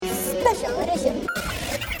Special edition.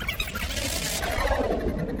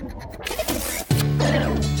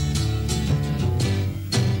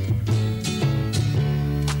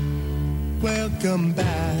 Welcome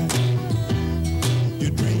back.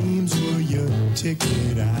 Your dreams were your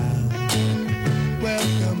ticket out.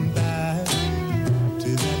 Welcome back to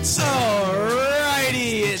that.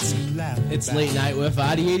 Alrighty, it's late night with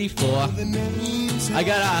Arty 84. I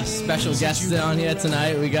got a special guest on here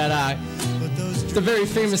tonight. We got the very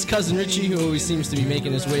famous Cousin Richie, who always seems to be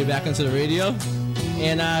making his way back onto the radio,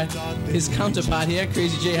 and his counterpart here,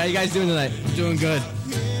 Crazy J. How you guys doing tonight? Doing good.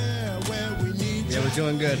 Yeah, we're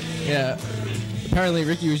doing good. Yeah. Apparently,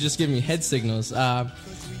 Ricky was just giving me head signals. I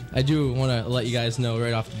do want to let you guys know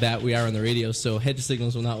right off the bat we are on the radio, so head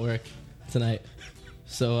signals will not work tonight.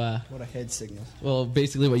 So, what a head signal. Well,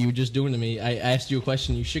 basically what you were just doing to me, I asked you a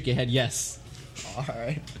question, you shook your head yes. All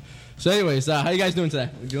right. So anyways, how you guys doing today?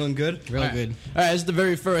 We're doing good. Real good. All right, this is the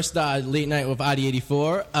very first late night with Arty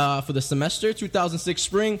 84 for the semester, 2006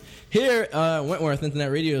 spring, here Wentworth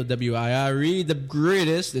Internet Radio, WIRE, the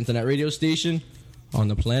greatest internet radio station on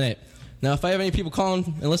the planet. Now, if I have any people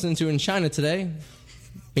calling and listening to in China today,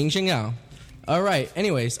 Bing Xing Yao. All right,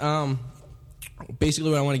 anyways, basically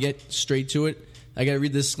what I want to get straight to it, I got to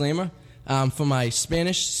read the disclaimer. For my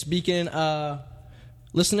Spanish-speaking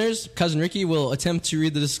listeners, Cousin Ricky will attempt to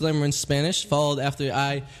read the disclaimer in Spanish, followed after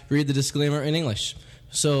I read the disclaimer in English.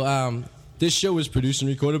 So, this show is produced and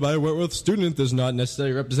recorded by a Wentworth student. Does not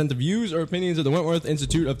necessarily represent the views or opinions of the Wentworth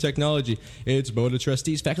Institute of Technology, its board of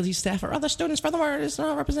trustees, faculty, staff, or other students. Furthermore, it is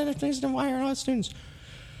not representative of WIRE or other students.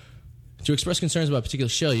 To express concerns about a particular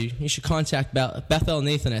show, you should contact Bethel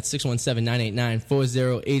Nathan at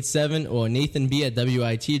 617-989-4087 or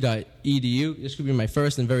nathanb@wit.edu. This could be my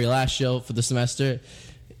first and very last show for the semester.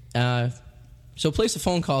 So place a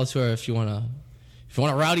phone call to her if you want to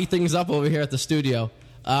rowdy things up over here at the studio.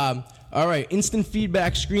 All right, instant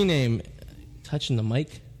feedback screen name. Touching the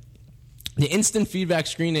mic. The instant feedback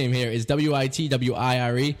screen name here is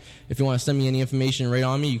WITWIRE. If you want to send me any information right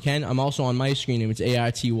on me, you can. I'm also on my screen name. It's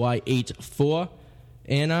ARTY84.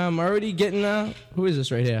 And I'm already getting, who is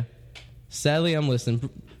this right here? Sadly, I'm listening.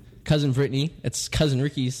 Cousin Brittany, it's Cousin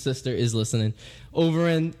Ricky's sister, is listening. Over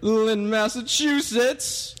in Lynn,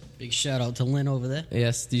 Massachusetts. Big shout out to Lynn over there.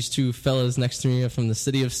 Yes, these two fellas next to me are from the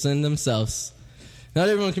city of Sin themselves. Not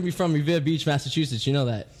everyone can be from Revere Beach, Massachusetts. You know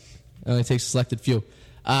that. It only takes a selected few.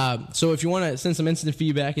 So if you want to send some instant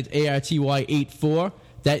feedback, it's ARTY84.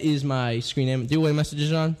 That is my screen name. Do away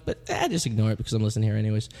messages on, but just ignore it because I'm listening here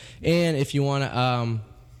anyways. And if you want to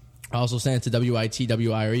also send it to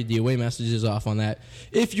WITWIRE, the away messages off on that.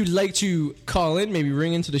 If you'd like to call in, maybe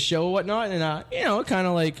ring into the show or whatnot, and kind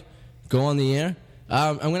of like go on the air.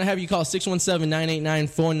 I'm going to have you call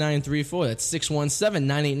 617-989-4934. That's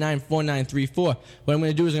 617-989-4934. What I'm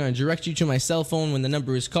going to do is I'm going to direct you to my cell phone when the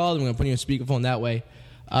number is called. I'm going to put you on speakerphone that way.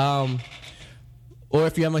 Or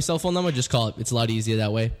if you have my cell phone number, just call it. It's a lot easier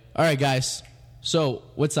that way. All right, guys. So,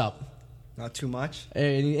 what's up? Not too much.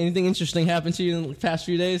 Anything interesting happened to you in the past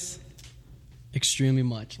few days? Extremely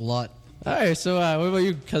much. A lot. All right, so what about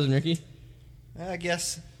you, Cousin Ricky? I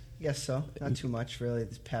guess so. Not too much, really,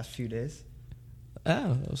 these past few days.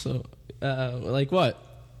 Oh, so, like what?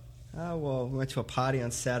 Well, we went to a party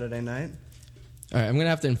on Saturday night. All right, I'm going to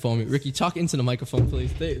have to inform you. Ricky, talk into the microphone,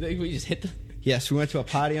 please. We just hit the... Yes, we went to a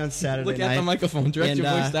party on Saturday night. Look at the microphone. Direct your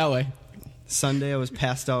voice that way. Sunday, I was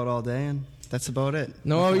passed out all day, and that's about it.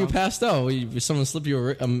 No, you passed out. Was someone slip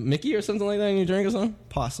you a Mickey or something like that in your drink or something?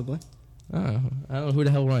 Possibly. Oh, I don't know who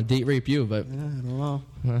the hell would want to date rape you, but... Yeah, I don't know.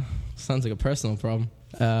 Sounds like a personal problem.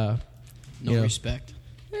 No respect.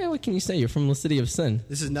 Yeah, what can you say? You're from the city of Sin.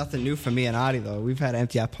 This is nothing new for me and Arty, though. We've had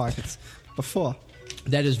empty our pockets before.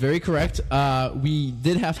 That is very correct. We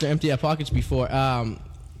did have to empty our pockets before.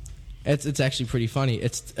 It's actually pretty funny.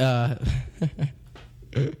 It's would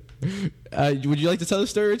you like to tell the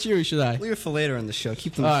story, Richie, or should I? Leave it for later in the show.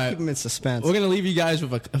 Keep them in suspense. We're going to leave you guys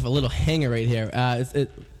with a little hanger right here.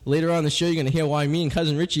 Later on in the show, you're going to hear why me and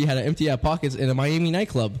Cousin Richie had to empty our pockets in a Miami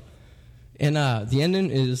nightclub. And the ending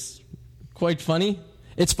is quite funny.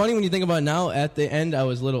 It's funny when you think about it now. At the end, I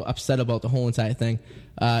was a little upset about the whole entire thing.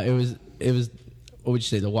 It was, what would you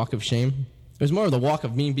say, the walk of shame? It was more of the walk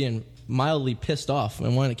of me being mildly pissed off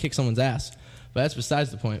and wanting to kick someone's ass. But that's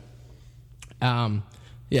besides the point. So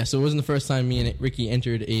it wasn't the first time me and Ricky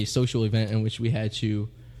entered a social event in which we had to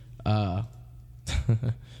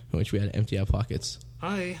empty our pockets.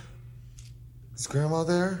 Hi. Is Grandma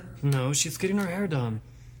there? No, she's getting her hair done.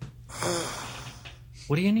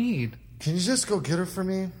 What do you need? Can you just go get her for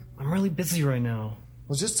me? I'm really busy right now.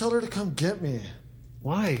 Well, just tell her to come get me.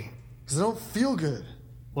 Why? Because I don't feel good.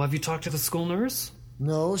 Well, have you talked to the school nurse?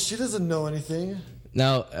 No, she doesn't know anything.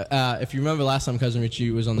 Now, if you remember last time Cousin Richie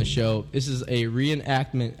was on the show, this is a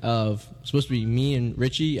reenactment of supposed to be me and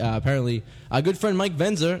Richie. Apparently, our good friend Mike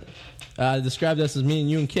Venzer described us as me and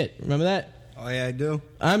you and Kit. Remember that? Oh, yeah, I do.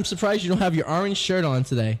 I'm surprised you don't have your orange shirt on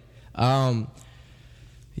today.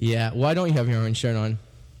 Yeah, why don't you have your orange shirt on?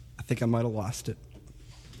 I think I might have lost it.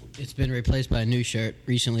 It's been replaced by a new shirt,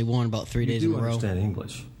 recently worn about 3 days in a row. You do understand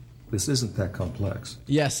English. This isn't that complex.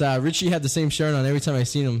 Yes, Richie had the same shirt on every time I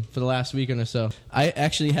seen him for the last week or so. I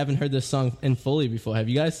actually haven't heard this song in fully before. Have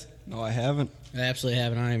you guys? No, I haven't. I absolutely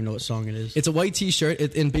haven't. I don't even know what song it is. It's a white T-shirt,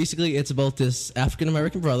 and basically it's about this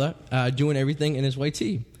African-American brother doing everything in his white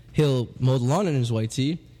tee. He'll mow the lawn in his white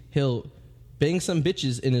tee. He'll bang some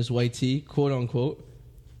bitches in his white tee, quote-unquote.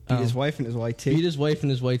 Beat his wife in his white tee. Beat his wife in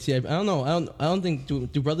his white tee. I don't know. I don't think...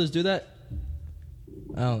 Do brothers do that?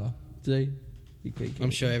 I don't know. Do they... I'm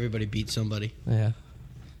sure everybody beats somebody. Yeah.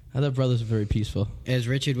 I thought brothers were very peaceful. As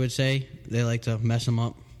Richard would say, they like to mess them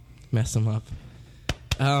up. Mess them up.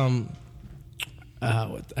 I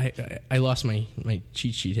lost my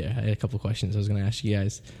cheat sheet here. I had a couple questions I was going to ask you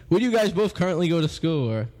guys. Where do you guys both currently go to school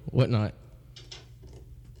or whatnot?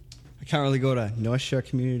 I currently go to North Shore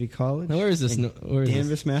Community College. Now, where is this? Where is Danvers,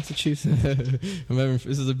 this? Massachusetts.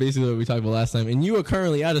 This is basically what we talked about last time. And you are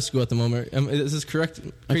currently out of school at the moment. Is this correct?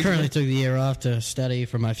 I currently took the year off to study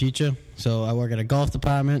for my future. So I work at a golf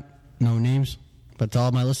department. No names. But to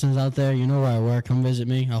all my listeners out there, you know where I work. Come visit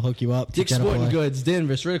me. I'll hook you up. Dick's Sporting Goods,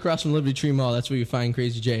 Danvers, right across from Liberty Tree Mall. That's where you find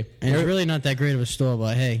Crazy J. And it's really not that great of a store,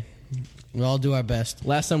 but hey, we all do our best.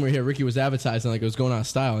 Last time we were here, Ricky was advertising like it was going out of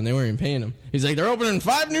style, and they weren't even paying him. He's like, they're opening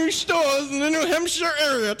 5 new stores in the New Hampshire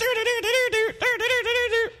area.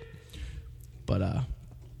 But,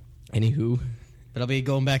 anywho. But I'll be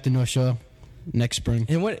going back to North Shore next spring.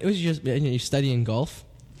 And what was you studying golf?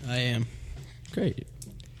 I am. Great.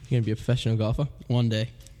 You're going to be a professional golfer? One day.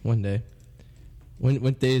 One day.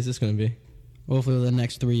 What day is this going to be? Hopefully within the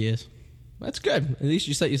next 3 years. That's good. At least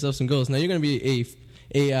you set yourself some goals. Now you're going to be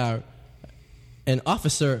an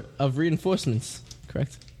officer of reinforcements,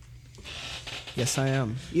 correct? Yes, I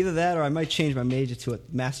am. Either that or I might change my major to a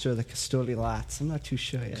Master of the Custodial Arts. I'm not too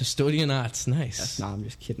sure yet. Custodian Arts, nice. Yes, no, I'm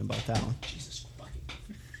just kidding about that one. Jesus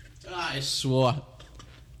fucking... I swore.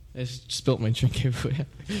 I just spilt my drink everywhere.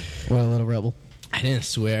 What a little rebel. I didn't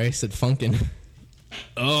swear. I said funkin'.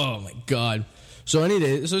 Oh, my God. So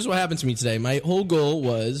this is what happened to me today. My whole goal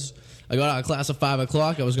was... I got out of class at 5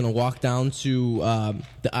 o'clock. I was going to walk down to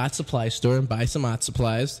the art supply store and buy some art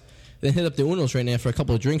supplies. Then hit up the Uno's right now for a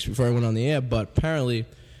couple of drinks before I went on the air. But apparently,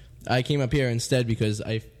 I came up here instead because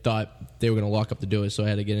I thought they were going to lock up the doors, so I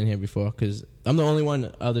had to get in here before. Because I'm the only one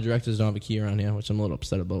of the directors don't have a key around here, which I'm a little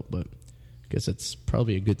upset about. But I guess it's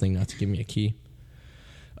probably a good thing not to give me a key.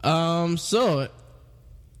 So...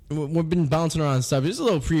 We've been bouncing around stuff. Just a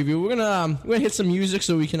little preview. We're gonna hit some music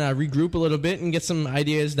so we can regroup a little bit and get some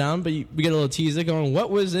ideas down. But we get a little teaser going. What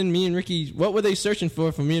was in me and Ricky? What were they searching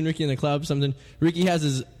for me and Ricky in the club? Something. Ricky has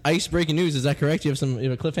his ice breaking news. Is that correct? You have a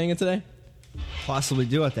cliffhanger today? Possibly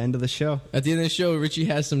do at the end of the show. At the end of the show, Richie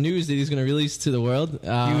has some news that he's going to release to the world.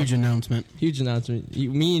 Huge announcement. Huge announcement.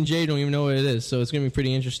 Me and Jay don't even know what it is, so it's going to be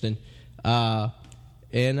pretty interesting.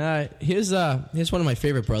 And here's one of my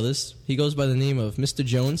favorite brothers. He goes by the name of Mr.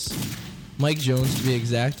 Jones, Mike Jones to be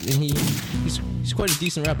exact, and he's quite a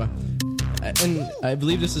decent rapper. And I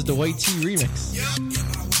believe this is the White Tee remix.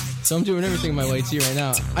 So I'm doing everything in my white tee right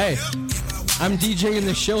now. Hey, I'm DJing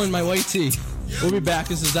the show in my white tee. We'll be back.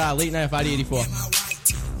 This is Late Night of 84.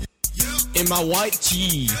 In my white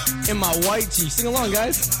tee. In my white tee. Sing along,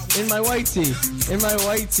 guys. In my white tee. In my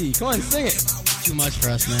white tee. Come on, sing it. Too much for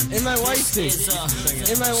us, man. In my white tee.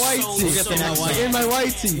 In my white tee. In my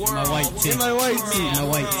white tee. My white tee. In my white tee. My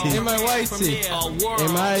white tee. In my white tee.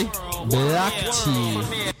 In my black tee.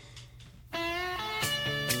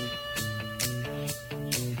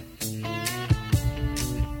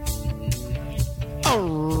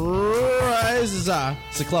 Alright, this is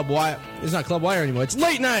it's a Club Wire. It's not Club Wire anymore. It's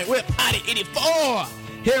Late Night with Arty 84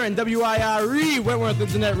 here in WIRE, Wentworth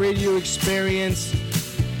Internet Radio Experience,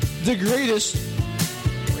 the greatest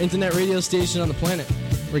internet radio station on the planet.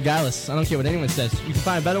 Regardless, I don't care what anyone says. You can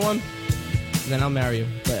find a better one, then I'll marry you.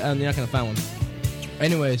 But you're not gonna find one.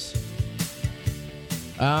 Anyways,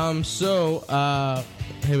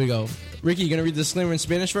 here we go. Ricky, you gonna read the disclaimer in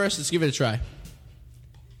Spanish first? Let's give it a try.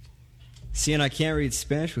 Seeing I can't read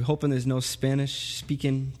Spanish, we're hoping there's no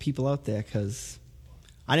Spanish-speaking people out there, because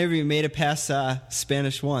I never even made it past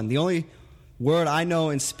Spanish 1. The only word I know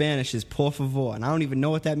in Spanish is por favor, and I don't even know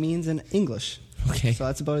what that means in English. Okay, so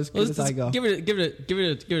that's about as good as I go. Give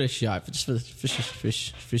it a shot, just for the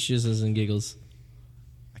fishes and giggles.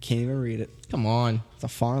 I can't even read it. Come on. It's a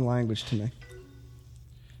foreign language to me.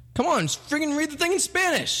 Come on, friggin' read the thing in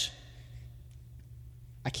Spanish.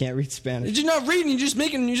 I can't read Spanish. You're not reading, you're just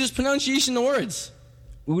pronunciation the words.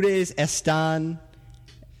 Ustedes están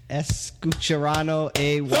escuchando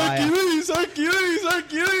a wire. Hercules,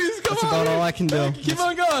 come That's on. about all I can do. Keep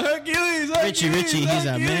on going, Hercules. Richie, he's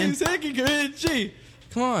a man. Richie.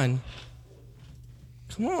 Come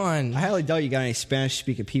on. I highly doubt you got any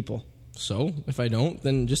Spanish-speaking people. So, if I don't,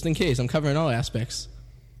 then just in case, I'm covering all aspects.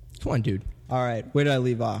 Come on, dude. All right, where did I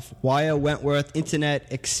leave off? Wire Wentworth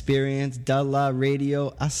Internet Experience de la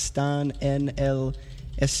Radio están en el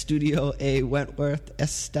estudio a Wentworth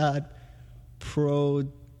está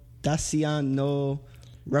producción no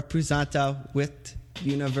representa with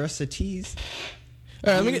universities.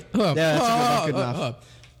 All right, let me get... Hold up. Yeah, that's good enough.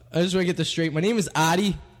 I just want to get this straight. My name is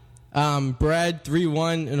Arty.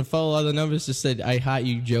 Brad31 and a fellow other numbers just said, I hot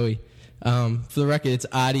you, Joey. For the record, it's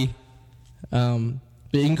Arty. But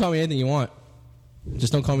you can call me anything you want.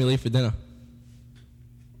 Just don't call me late for dinner.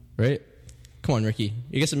 Right? Come on, Ricky.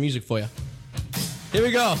 You get some music for you. Here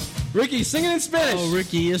we go. Ricky, singing in Spanish. Oh,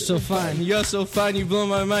 Ricky, you're so fine. You're so fine, you blow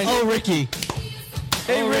my mind. Oh, Ricky.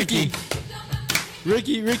 Hey, Oh, Ricky.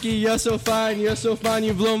 Ricky, you're so fine, you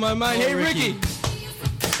blow my mind. Oh, Hey, Ricky.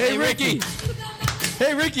 Hey, Ricky.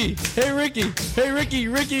 Hey, Ricky. Hey, Ricky. Hey, Ricky,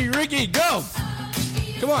 go.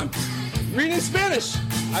 Come on. Read in Spanish.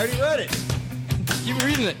 I already read it. Keep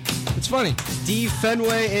reading it. It's funny. D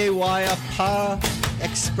Fenway a wire pa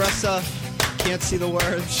expressa. Can't see the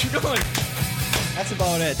words. Keep going. That's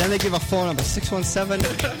about it. Then they give a phone number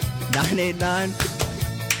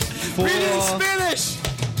 617-989. Read it in Spanish.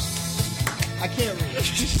 I can't read.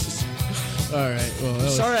 All right. Well, that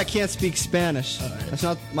was, Sorry, I can't speak Spanish. That's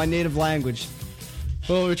not my native language.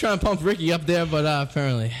 well, we're trying to pump Ricky up there, but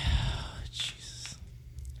apparently. Jesus.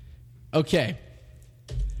 Okay.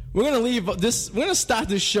 We're going to leave this. We're going to start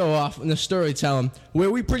this show off in the storytelling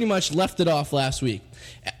where we pretty much left it off last week.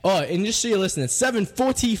 Oh, and just so you listen, at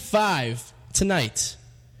 7:45 tonight,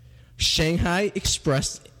 Shanghai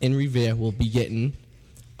Express in Revere will be getting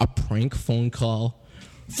a prank phone call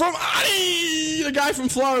from Arty, the guy from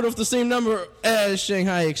Florida with the same number as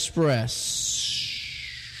Shanghai Express.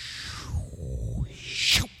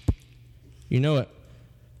 You know it.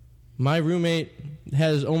 My roommate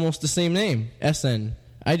has almost the same name, SN.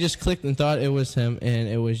 I just clicked and thought it was him, and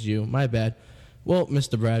it was you. My bad. Well,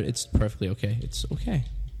 Mr. Brad, it's perfectly okay. It's okay.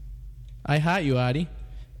 I hot you, Arty.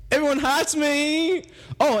 Everyone hots me.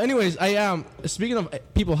 Oh, anyways, speaking of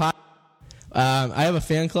people hot, I have a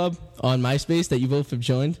fan club on MySpace that you both have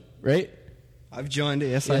joined, right? I've joined it.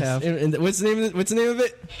 Yes, I have. And what's the name of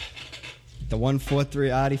it? The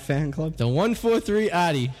 143 Arty fan club. The 143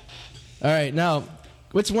 Arty. All right, now,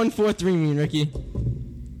 what's 143 mean, Ricky?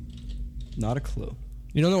 Not a clue.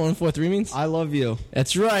 You don't know what 143 means? I love you.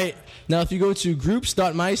 That's right. Now, if you go to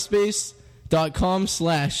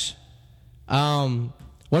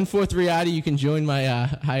groups.myspace.com/143 Arty, you can join my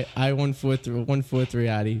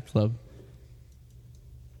I143 Arty club.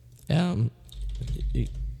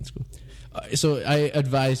 That's cool. So I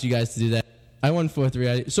advise you guys to do that. I143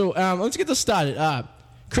 Arty. So let's get this started.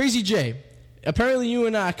 Crazy J. Apparently, you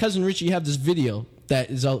and cousin Richie have this video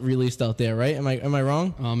that is released out there, right? Am I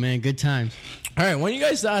wrong? Oh, man, good times. All right. Why don't you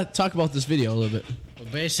guys talk about this video a little bit? Well,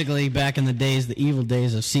 basically, back in the days, the evil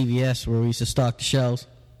days of CVS, where we used to stock the shelves,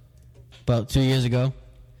 about 2 years ago,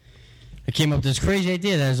 I came up with this crazy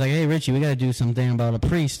idea that I was like, hey, Richie, we got to do something about a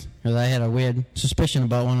priest. Because I had a weird suspicion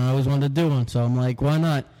about one, and I always wanted to do one. So I'm like, why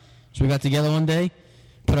not? So we got together one day,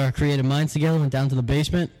 put our creative minds together, went down to the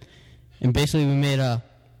basement, and basically we made a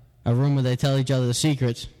room where they tell each other the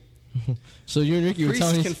secrets. So you and Ricky were Priest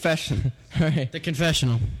telling confession. All right. The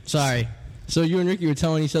confessional. Sorry. So you and Ricky were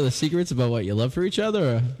telling each other secrets about what you love for each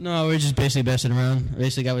other? Or? No, we were just basically messing around.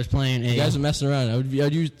 Basically, I was playing You guys are messing around. I'd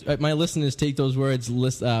use my listeners take those words,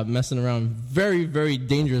 messing around, very, very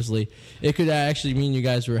dangerously. It could actually mean you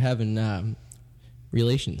guys were having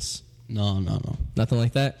relations. No. Nothing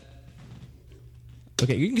like that.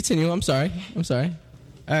 Okay, you can continue. I'm sorry. All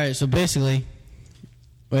right, so basically,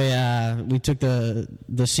 we took the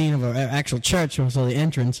scene of our actual church, so the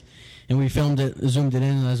entrance, and we filmed it, zoomed it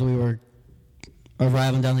in as we were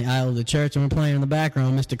arriving down the aisle of the church, and we're playing in the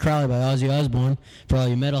background Mr. Crowley by Ozzy Osbourne for all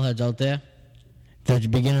you metalheads out there. The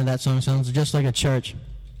beginning of that song sounds just like a church.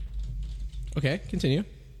 Okay, continue.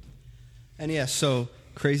 And yeah, so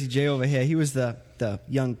Crazy J over here, he was the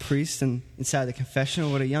young priest and inside the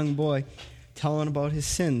confessional with a young boy telling about his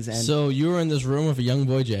sins. And So you were in this room with a young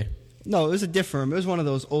boy, Jay? no, it was a different room. It was one of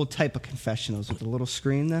those old type of confessionals with a little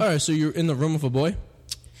screen there. All right, so you're in the room with a boy?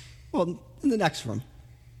 Well, in the next room.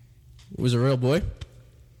 Was it a real boy?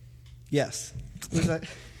 Yes. Was that?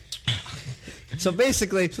 So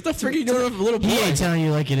basically, What the frick are you doing with a little boy? He ain't telling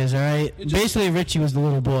you like it is, all right? Basically, Richie was the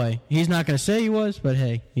little boy. He's not going to say he was, but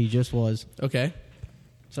hey, he just was. Okay.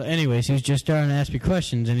 So anyways, he was just starting to ask me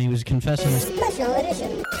questions, and he was confessing his... Special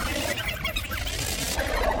edition.